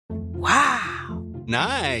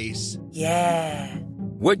Nice. Yeah.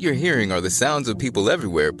 What you're hearing are the sounds of people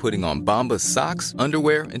everywhere putting on Bombas socks,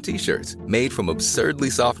 underwear, and T-shirts made from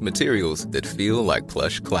absurdly soft materials that feel like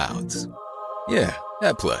plush clouds. Yeah,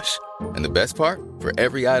 that plush. And the best part? For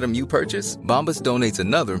every item you purchase, Bombas donates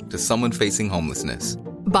another to someone facing homelessness.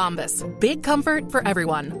 Bombas. Big comfort for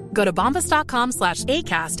everyone. Go to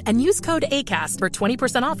bombas.com/ACAST and use code ACAST for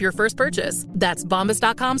 20% off your first purchase. That's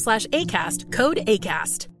bombas.com/ACAST. Code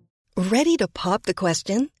ACAST. Ready to pop the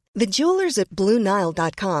question? The jewelers at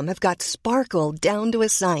BlueNile.com have got sparkle down to a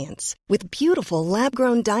science with beautiful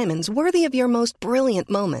lab-grown diamonds worthy of your most brilliant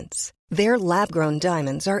moments. Their lab-grown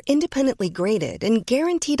diamonds are independently graded and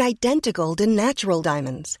guaranteed identical to natural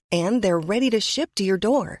diamonds, and they're ready to ship to your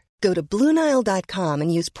door. Go to BlueNile.com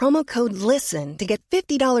and use promo code LISTEN to get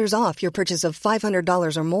 $50 off your purchase of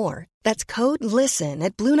 $500 or more. That's code LISTEN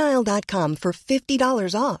at BlueNile.com for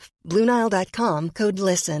 $50 off. BlueNile.com, code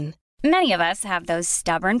LISTEN. Many of us have those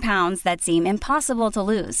stubborn pounds that seem impossible to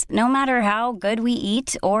lose, no matter how good we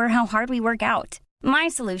eat or how hard we work out. My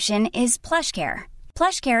solution is PlushCare.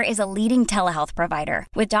 PlushCare is a leading telehealth provider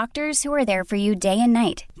with doctors who are there for you day and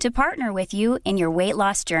night to partner with you in your weight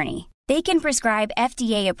loss journey. They can prescribe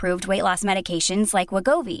FDA-approved weight loss medications like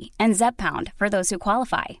Wegovy and Zepbound for those who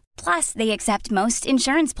qualify. Plus, they accept most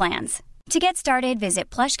insurance plans. To get started, visit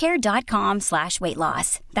plushcare.com/weight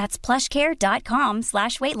loss. That's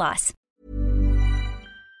plushcare.com/weight loss.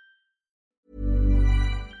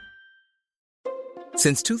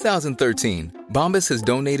 Since 2013, Bombas has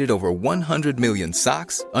donated over 100 million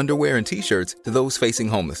socks, underwear, and T-shirts to those facing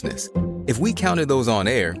homelessness. If we counted those on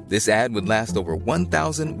air, this ad would last over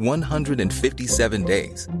 1,157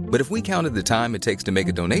 days. But if we counted the time it takes to make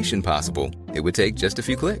a donation possible, it would take just a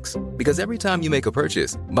few clicks. Because every time you make a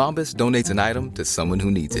purchase, Bombas donates an item to someone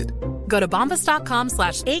who needs it. Go to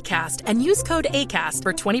bombas.com/ACAST and use code ACAST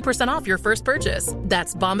for 20% off your first purchase.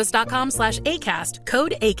 That's bombas.com/ACAST,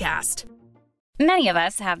 code ACAST. Many of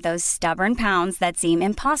us have those stubborn pounds that seem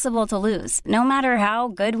impossible to lose, no matter how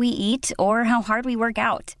good we eat or how hard we work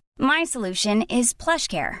out. My solution is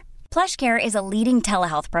PlushCare. PlushCare is a leading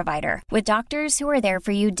telehealth provider with doctors who are there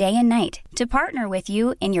for you day and night to partner with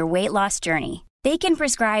you in your weight loss journey. They can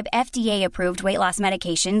prescribe FDA-approved weight loss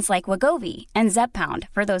medications like Wegovy and Zepbound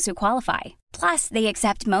for those who qualify. Plus, they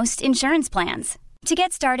accept most insurance plans. To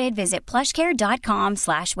get started, visit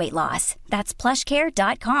plushcare.com/weight loss. That's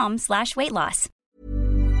plushcare.com/weight loss.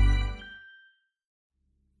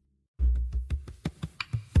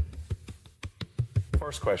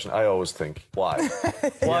 First question, I always think, why?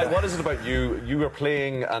 Why? What is it about you? You were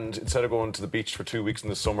playing, and instead of going to the beach for 2 weeks in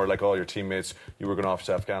the summer like all your teammates, you were going off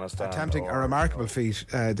to Afghanistan. Attempting a remarkable feat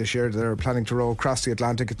this year. They're planning to row across the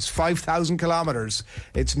Atlantic. It's 5,000 kilometres.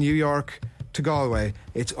 It's New York to Galway.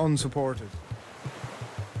 It's unsupported.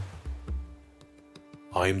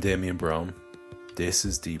 I'm Damien Brown. This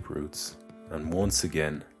is Deep Roots. And once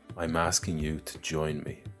again, I'm asking you to join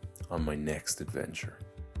me on my next adventure.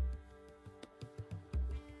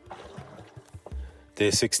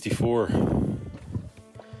 Day 64.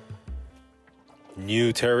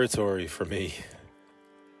 New territory for me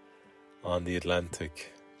on the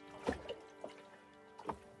Atlantic.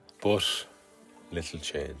 But little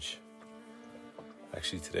change.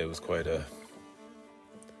 Actually, today was quite a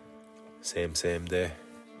same day.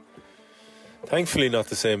 Thankfully not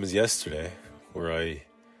the same as yesterday, where I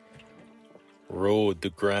rode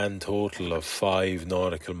the grand total of 5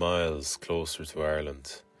 nautical miles closer to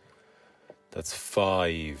Ireland. That's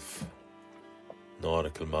 5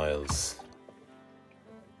 nautical miles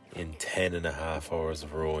in 10.5 hours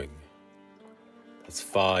of rowing. That's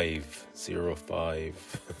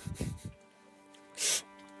 505.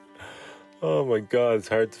 Oh my God, it's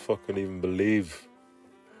hard to fucking even believe.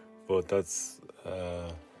 But that's,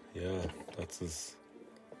 that's as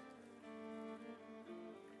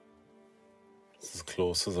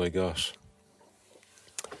close as I got.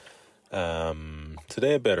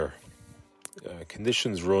 Today better.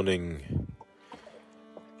 Conditions running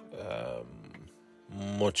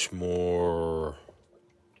much more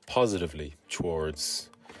positively towards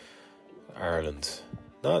Ireland.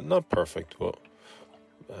 Not perfect, but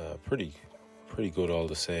pretty good all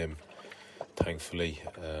the same. Thankfully,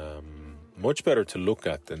 much better to look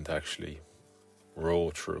at than to actually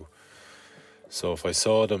row through. So if I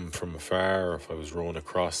saw them from afar, or if I was rowing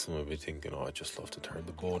across them, I'd be thinking, I'd just love to turn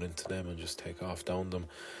the boat into them and just take off down them.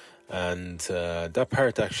 And that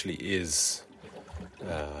part actually is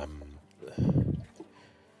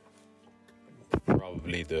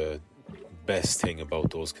probably the best thing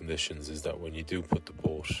about those conditions, is that when you do put the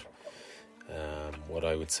boat, what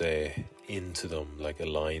I would say, into them, like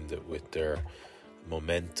aligned it with their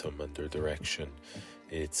momentum and their direction,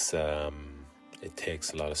 it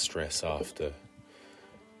takes a lot of stress off the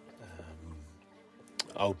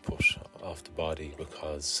output of the body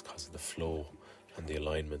because of the flow and the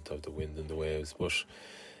alignment of the wind and the waves. But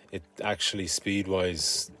it actually,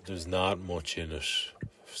 speed-wise, there's not much in it.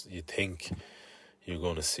 You think you're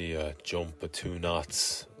going to see a jump of 2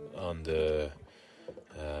 knots on the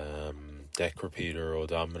deck repeater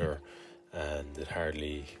odometer, and it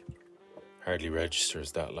hardly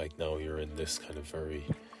registers that. Like, now you're in this kind of very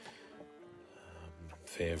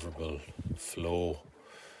favourable flow.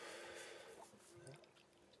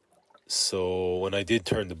 So when I did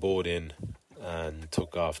turn the boat in and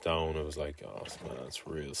took off down, I was like, oh man, it's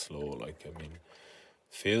real slow. Like, I mean,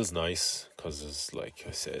 feels nice because it's, like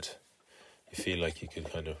I said, you feel like you can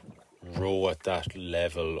kind of row at that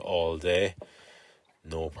level all day,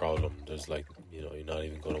 no problem. There's, like, you know, you're not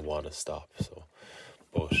even going to want to stop. So,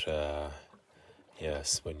 but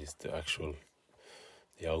yes, when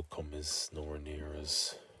the outcome is nowhere near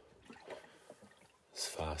as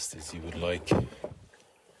fast as you would like.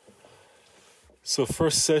 So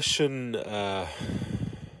first session, before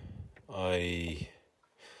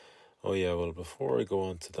I go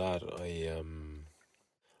on to that, I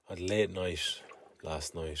had late night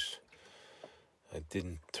last night. I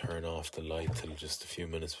didn't turn off the light till just a few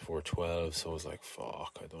minutes before 12, so I was like,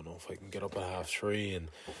 fuck, I don't know if I can get up at 3:30, and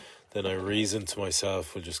then I reasoned to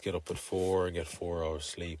myself, we'll just get up at 4 and get 4 hours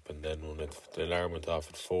sleep, and then when the alarm went off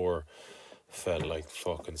at 4, felt like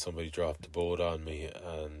fucking somebody dropped the boat on me,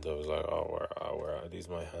 and I was like, where are these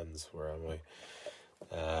my hands? Where am I?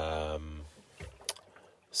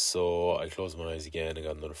 So I closed my eyes again and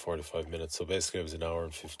got another 45 minutes. So basically it was an hour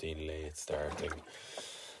and 15 late starting.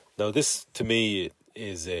 Now this, to me,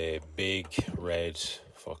 is a big red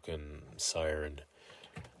fucking siren.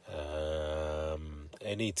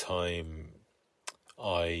 Anytime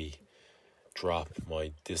I drop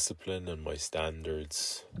my discipline and my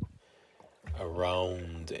standards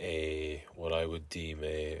around what I would deem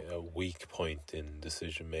a weak point in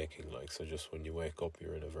decision making, like, so just when you wake up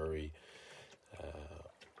you're in a very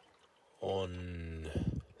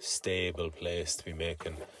unstable place to be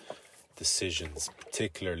making decisions,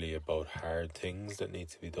 particularly about hard things that need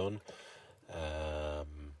to be done,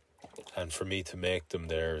 and for me to make them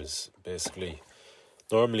there is basically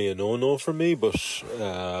normally a no-no for me, but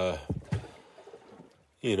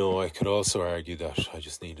you know, I could also argue that I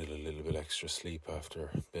just needed a little bit extra sleep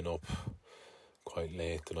after being up quite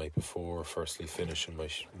late the night before, firstly finishing my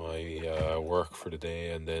work for the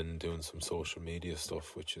day and then doing some social media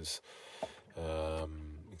stuff, which is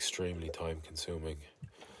extremely time consuming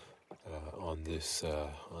on this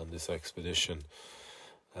expedition.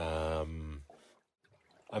 I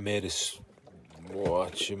made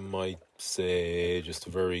what you might say just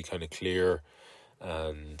a very kind of clear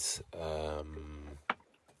and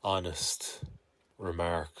honest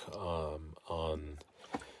remark on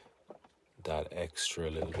that extra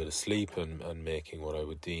little bit of sleep and making what I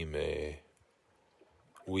would deem a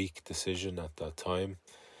weak decision at that time.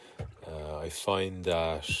 I find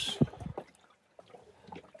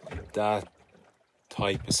that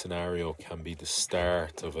type of scenario can be the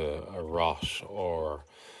start of a rot, or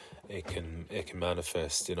it can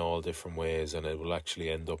manifest in all different ways, and it will actually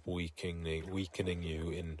end up weakening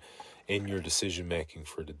you in your decision making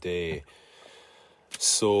for the day.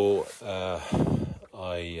 So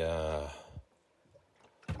I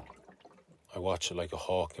watch it like a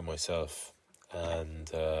hawk in myself, and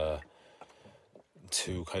to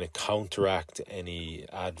kind of counteract any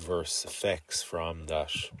adverse effects from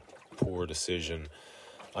that poor decision,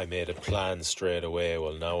 I made a plan straight away.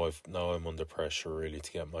 Well, now I'm under pressure really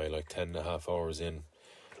to get my 10.5 hours in,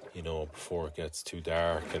 you know, before it gets too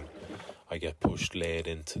dark, and I get pushed late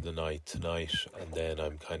into the night tonight, and then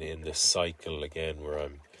I'm kind of in this cycle again where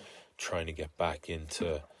I'm trying to get back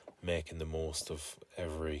into making the most of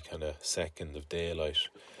every kind of second of daylight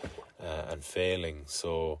and failing.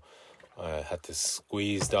 So I had to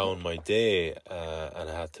squeeze down my day and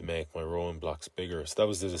I had to make my rowing blocks bigger. So that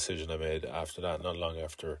was the decision I made after that. Not long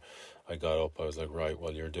after I got up, I was like, right,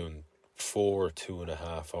 well, you're doing 4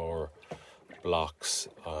 2.5 hour blocks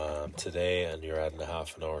today, and you're adding a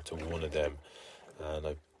half an hour to one of them.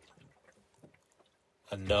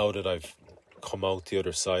 And now that I've come out the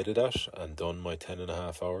other side of that and done my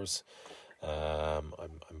 10.5 hours, I'm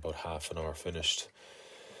about half an hour finished.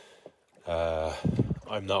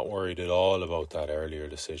 I'm not worried at all about that earlier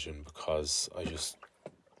decision, because I just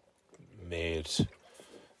made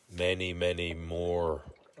many more,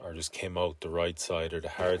 or just came out the right side or the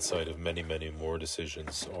hard side of many more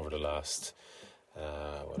decisions over the last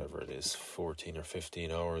whatever it is, 14 or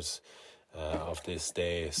 15 hours, of this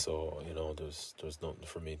day, so there's nothing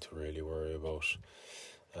for me to really worry about.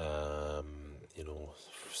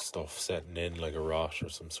 Stuff setting in like a rot or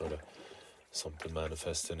something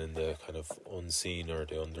manifesting in the kind of unseen or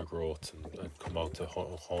the undergrowth and come out to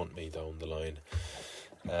haunt me down the line.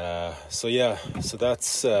 So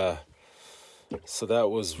that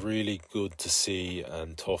was really good to see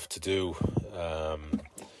and tough to do.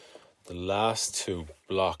 The last two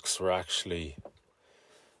blocks were actually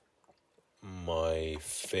my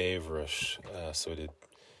favourite. So I did,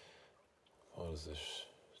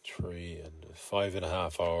 3 and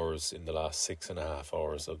 5.5 hours in the last 6.5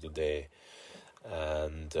 hours of the day,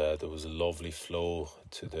 and there was a lovely flow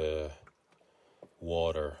to the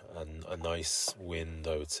water and a nice wind,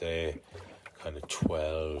 I would say, kind of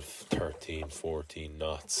 12, 13, 14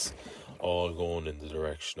 knots, all going in the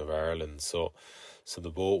direction of Ireland. So the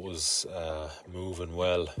boat was moving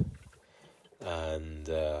well, and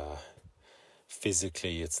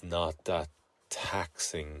physically it's not that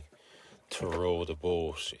taxing to row the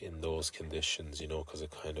boat in those conditions, because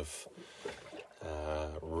it kind of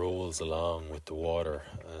rolls along with the water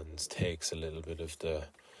and takes a little bit of the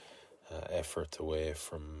effort away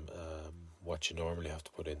from what you normally have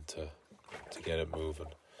to put into to get it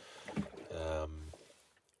moving.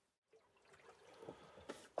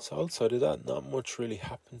 So outside of that, not much really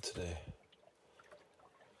happened today.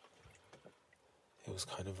 It was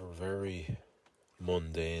kind of a very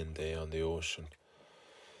mundane day on the ocean.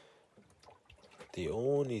 The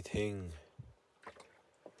only thing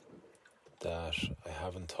that I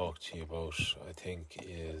haven't talked to you about, I think,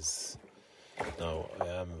 is... Now, I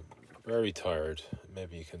am very tired.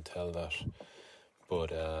 Maybe you can tell that. But,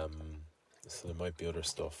 so there might be other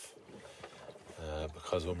stuff.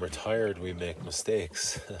 Because when we're tired, we make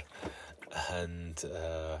mistakes. And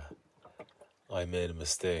I made a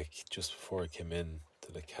mistake just before I came in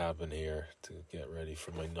to the cabin here to get ready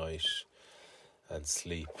for my night and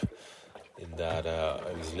sleep. In that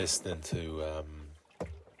I was listening to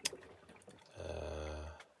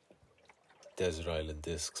Desert Island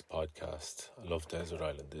Discs podcast. I love Desert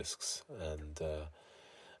Island Discs, and I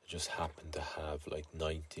just happened to have like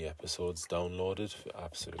 90 episodes downloaded,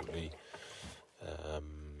 absolutely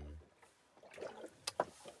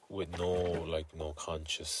with no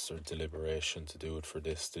conscious or deliberation to do it for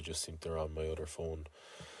this. They just seem they're on my other phone.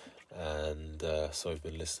 And so I've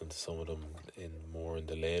been listening to some of them in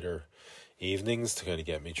the later evenings to kind of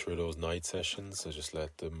get me through those night sessions. I just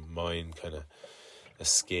let the mind kind of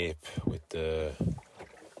escape with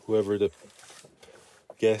whoever the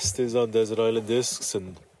guest is on Desert Island Discs,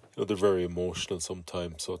 and they're very emotional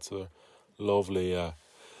sometimes. So it's a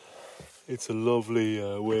lovely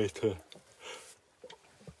way to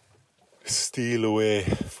steal away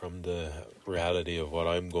from the reality of what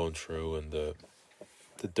I'm going through and the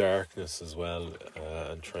darkness as well,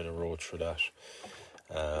 and trying to roll through that.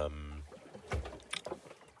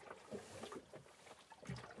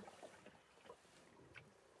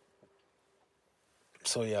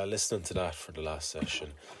 So yeah, listening to that for the last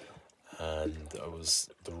session, and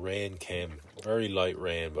the rain came, very light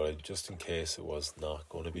rain, but just in case it was not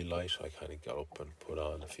going to be light, I kind of got up and put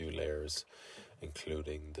on a few layers,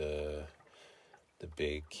 including the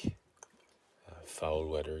big foul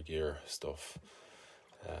weather gear stuff.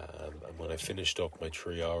 And when I finished up my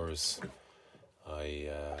 3 hours, I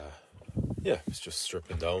was just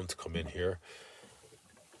stripping down to come in here,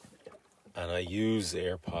 and I use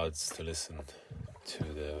AirPods to listen to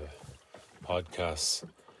the podcasts,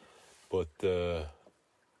 but the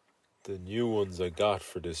new ones I got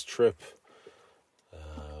for this trip,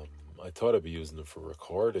 I thought I'd be using them for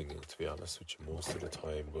recording, to be honest with you, most of the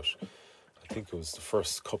time, but I think it was the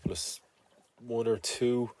first couple of 1 or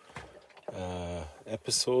 2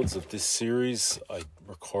 episodes of this series I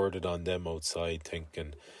recorded on them outside,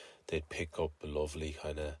 thinking they'd pick up a lovely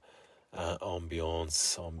kind of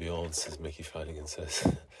ambiance, as Mickey Flanagan says,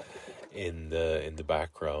 in the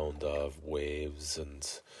background of waves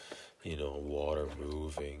and water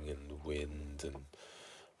moving and wind and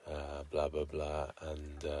blah blah blah,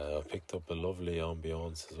 and I picked up a lovely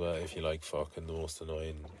ambiance as well, if you like fucking the most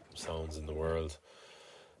annoying sounds in the world.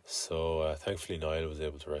 So thankfully Niall was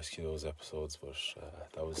able to rescue those episodes, but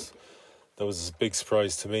that was a big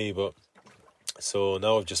surprise to me. But so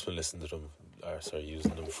now I've just been listening to them,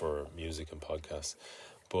 using them for music and podcasts.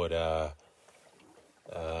 But a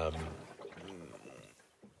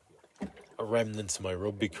remnant of my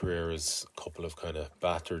rugby career is a couple of kind of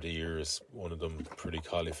battered ears, one of them pretty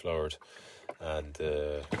cauliflowered, and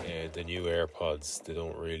the new AirPods, they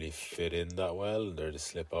don't really fit in that well, and they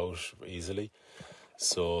slip out easily.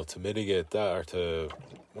 So to mitigate that, or to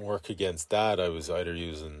work against that, I was either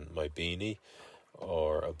using my beanie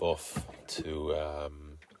or a buff to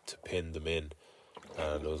pin them in,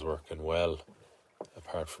 and it was working well,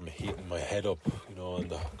 apart from heating my head up, you know, in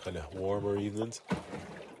the kind of warmer evenings.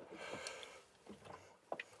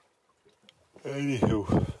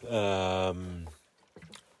 Anywho,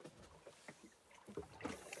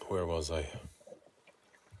 where was I?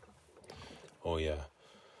 Oh yeah,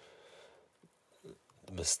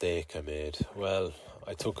 the mistake I made. Well,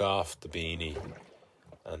 I took off the beanie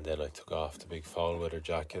and then I took off the big foul weather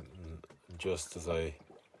jacket, and just as I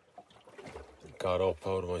got up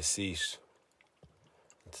out of my seat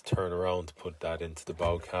to turn around to put that into the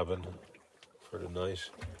bow cabin for the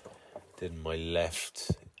night, did my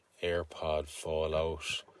left AirPod fall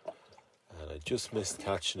out, and I just missed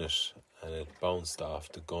catching it, and it bounced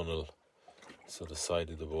off the gunnel, so the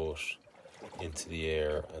side of the boat, into the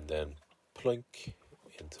air, and then plink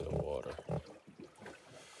into the water.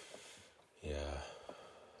 Yeah,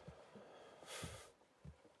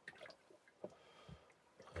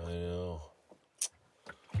 I know.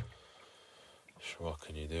 Sure, what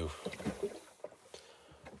can you do?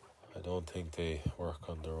 I don't think they work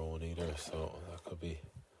on their own either, so that could be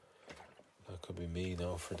me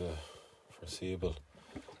now for the foreseeable,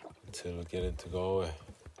 until we get into Galway.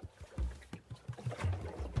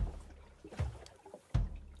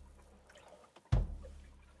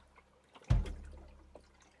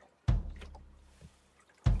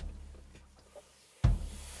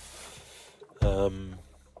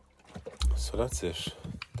 So that's it.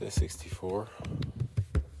 Day 64.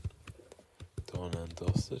 Done and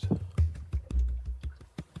dusted.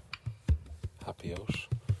 Happy out.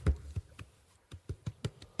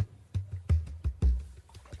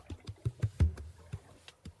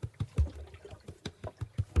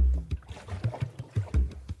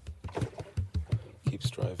 Keep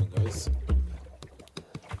striving, guys.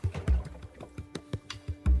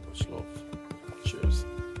 Much love. Cheers.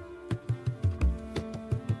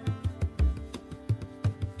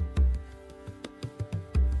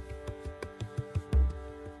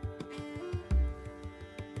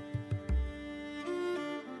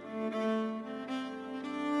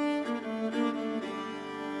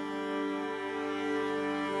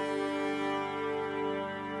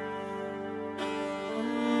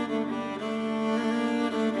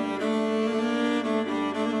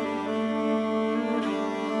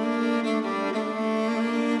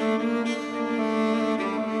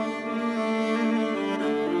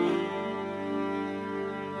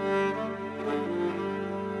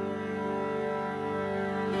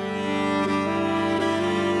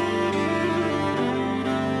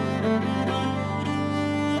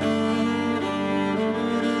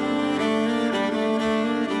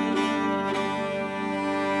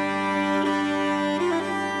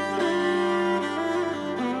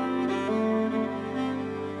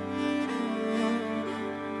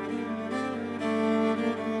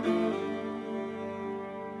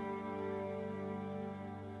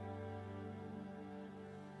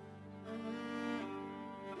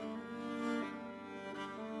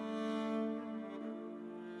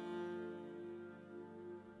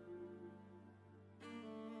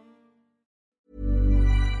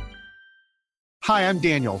 Hi, I'm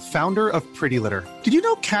Daniel, founder of Pretty Litter. Did you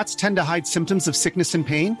know cats tend to hide symptoms of sickness and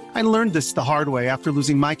pain? I learned this the hard way after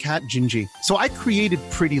losing my cat, Gingy. So I created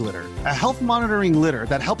Pretty Litter, a health monitoring litter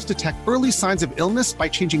that helps detect early signs of illness by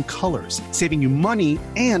changing colors, saving you money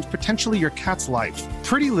and potentially your cat's life.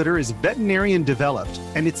 Pretty Litter is veterinarian developed,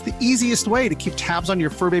 and it's the easiest way to keep tabs on your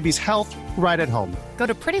fur baby's health right at home. Go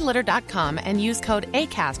to prettylitter.com and use code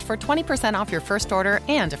ACAST for 20% off your first order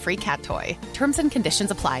and a free cat toy. Terms and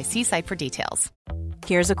conditions apply. See site for details.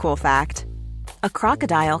 Here's a cool fact. A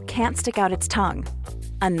crocodile can't stick out its tongue.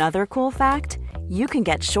 Another cool fact, you can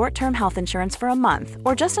get short-term health insurance for a month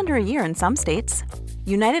or just under a year in some states.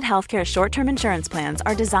 United Healthcare short-term insurance plans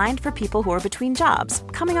are designed for people who are between jobs,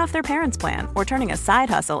 coming off their parents' plan, or turning a side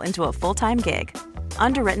hustle into a full-time gig.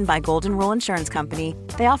 Underwritten by Golden Rule Insurance Company,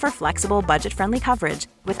 they offer flexible, budget-friendly coverage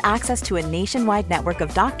with access to a nationwide network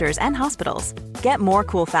of doctors and hospitals. Get more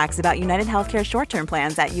cool facts about United Healthcare short-term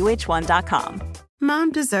plans at uh1.com.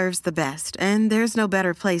 Mom deserves the best, and there's no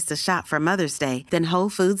better place to shop for Mother's Day than Whole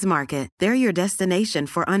Foods Market. They're your destination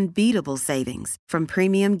for unbeatable savings, from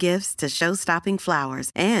premium gifts to show-stopping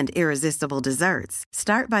flowers and irresistible desserts.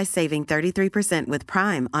 Start by saving 33% with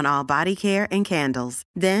Prime on all body care and candles.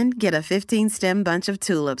 Then get a 15-stem bunch of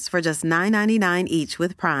tulips for just $9.99 each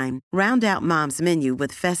with Prime. Round out Mom's menu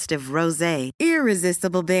with festive rosé,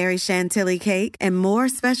 irresistible berry chantilly cake, and more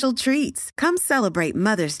special treats. Come celebrate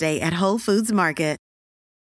Mother's Day at Whole Foods Market.